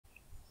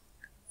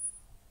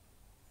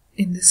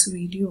In this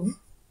video,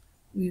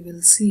 we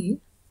will see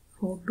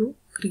how to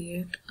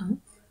create a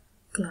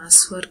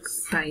classwork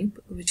type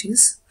which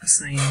is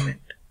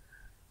assignment.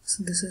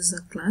 So this is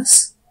a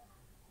class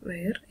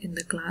where in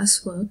the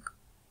classwork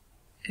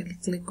I'll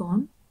click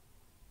on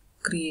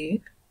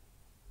create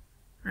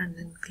and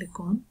then click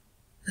on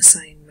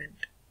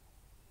assignment.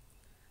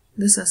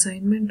 This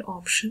assignment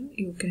option,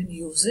 you can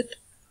use it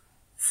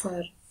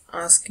for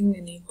asking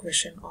any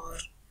question or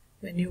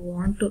when you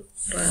want to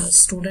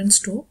students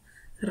to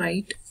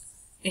write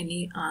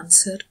any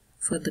answer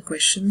for the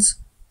questions,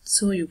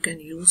 so you can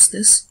use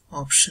this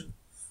option.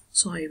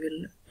 So I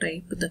will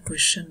type the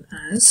question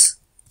as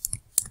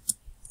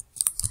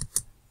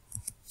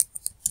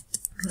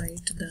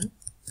write the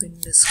pin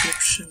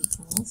description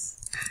of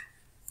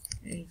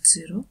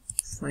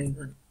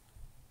 8051.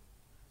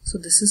 So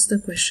this is the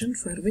question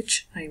for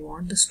which I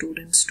want the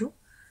students to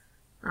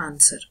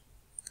answer.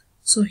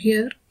 So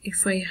here,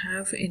 if I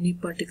have any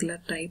particular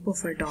type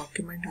of a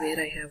document where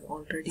I have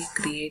already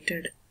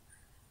created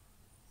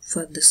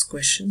for this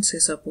question, say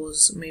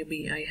suppose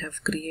maybe I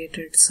have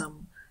created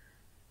some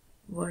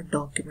Word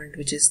document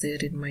which is there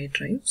in my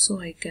drive, so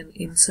I can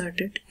insert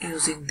it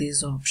using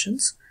these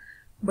options.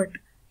 But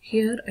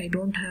here I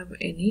don't have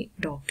any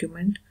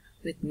document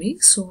with me,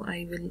 so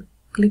I will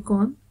click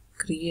on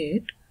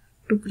create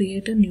to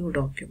create a new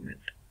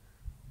document.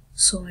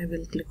 So I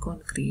will click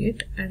on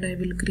create and I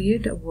will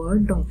create a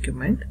Word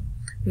document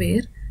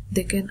where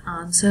they can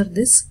answer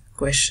this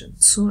question.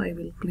 So I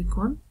will click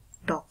on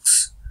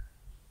Docs.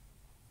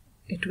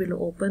 It will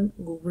open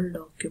Google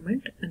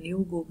document, a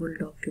new Google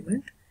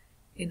document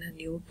in a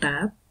new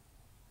tab.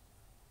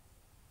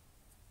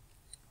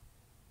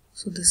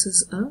 So this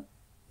is a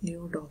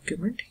new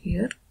document.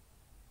 Here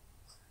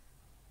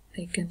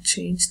I can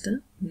change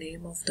the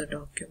name of the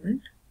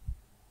document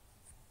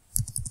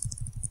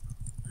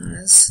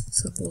as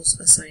suppose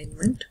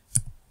assignment.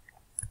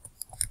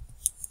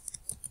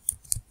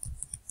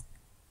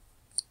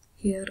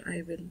 Here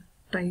I will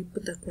type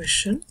the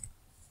question.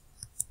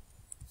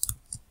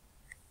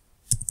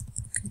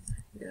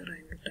 Here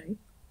I will type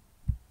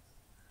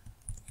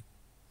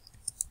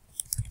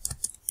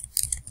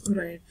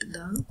write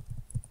the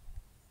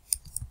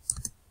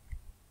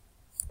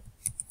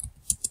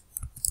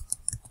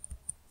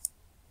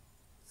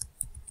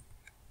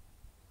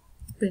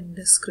pin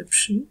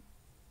description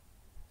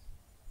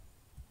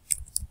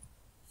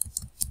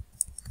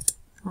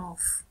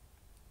of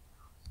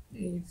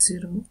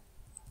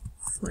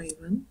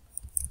 8051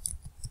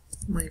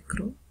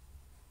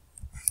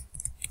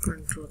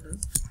 microcontroller.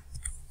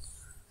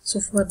 So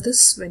for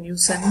this, when you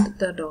send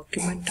the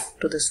document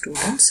to the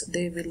students,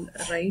 they will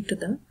write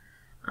the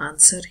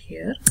answer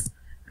here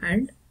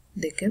and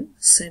they can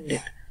send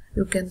it.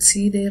 You can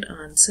see their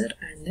answer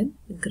and then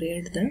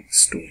grade the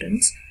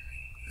students'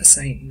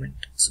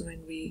 assignment. So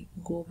when we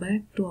go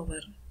back to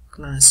our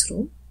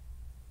classroom,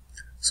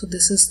 so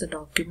this is the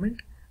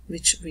document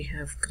which we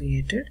have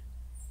created.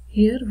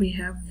 Here we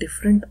have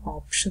different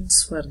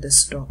options for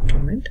this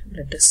document.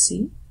 Let us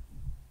see.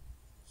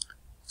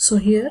 So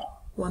here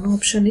one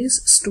option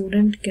is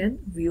student can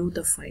view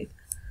the file.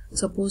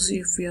 Suppose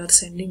if we are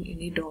sending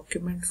any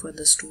document for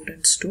the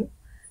students to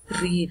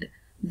read,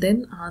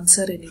 then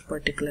answer any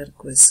particular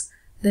quiz,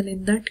 then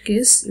in that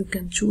case you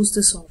can choose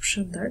this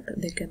option that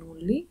they can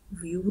only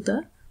view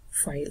the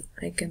file.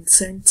 I can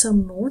send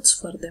some notes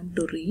for them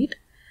to read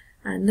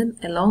and then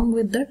along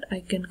with that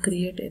I can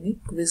create any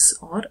quiz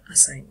or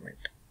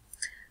assignment.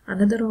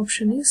 Another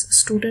option is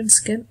students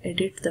can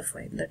edit the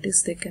file, that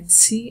is they can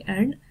see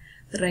and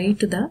write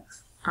the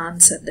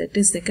answer, that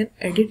is they can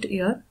edit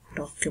your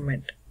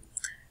document.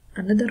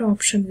 Another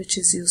option which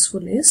is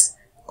useful is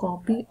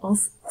copy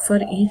of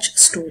for each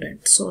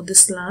student. So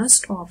this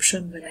last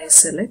option, when I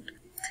select,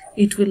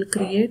 it will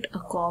create a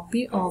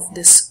copy of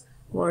this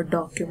Word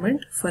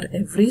document for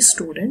every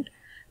student,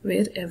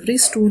 where every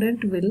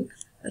student will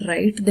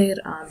write their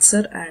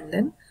answer and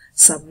then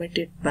submit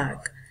it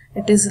back.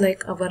 It is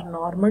like our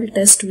normal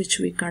test which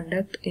we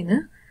conduct in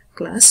a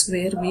class,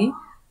 where we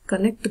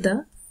collect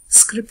the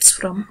scripts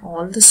from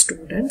all the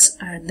students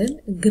and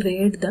then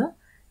grade the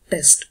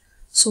test.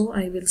 So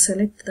I will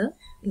select the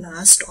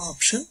last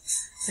option.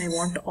 I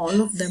want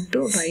all of them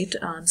to write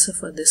answer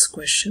for this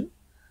question.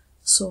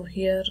 So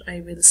here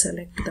I will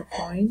select the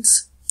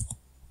points.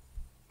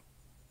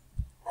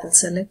 I'll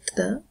select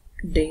the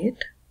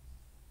date.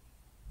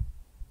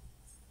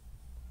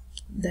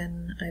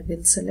 Then I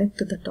will select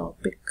the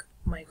topic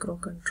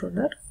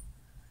microcontroller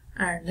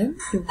and then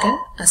you can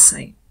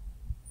assign.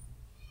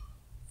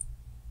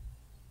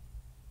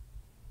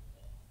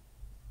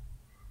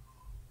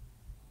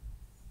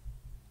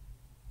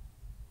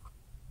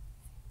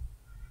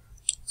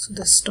 So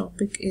this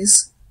topic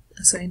is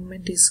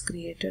assignment is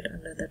created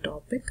under the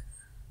topic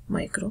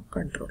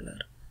microcontroller.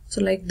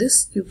 So like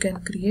this you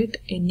can create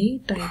any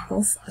type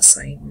of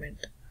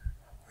assignment.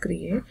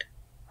 Create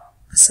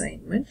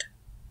assignment.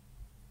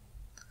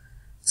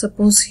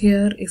 Suppose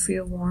here if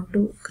you want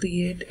to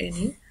create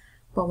any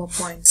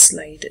PowerPoint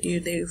slide,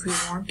 if you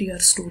want your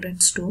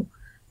students to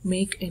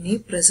make any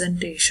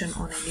presentation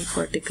on any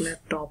particular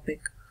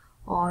topic,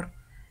 or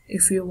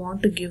if you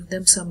want to give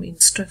them some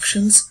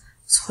instructions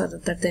for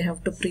that they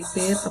have to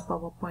prepare a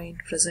PowerPoint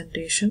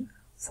presentation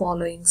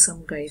following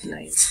some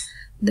guidelines,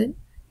 then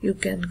you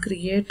can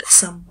create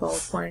some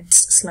PowerPoint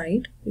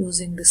slide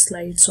using the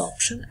slides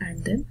option,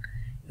 and then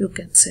you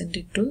can send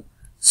it to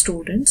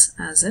students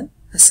as an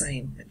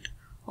assignment.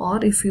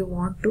 Or if you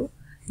want to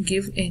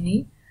give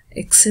any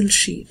Excel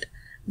sheet,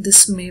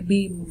 this may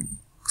be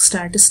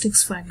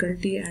statistics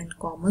faculty and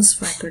commerce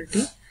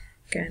faculty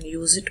can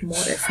use it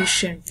more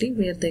efficiently,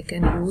 where they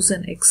can use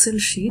an Excel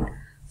sheet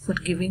for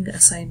giving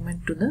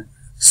assignment to the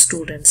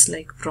students,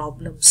 like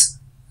problems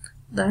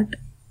that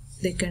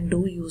they can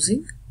do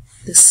using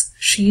this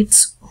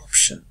sheets option.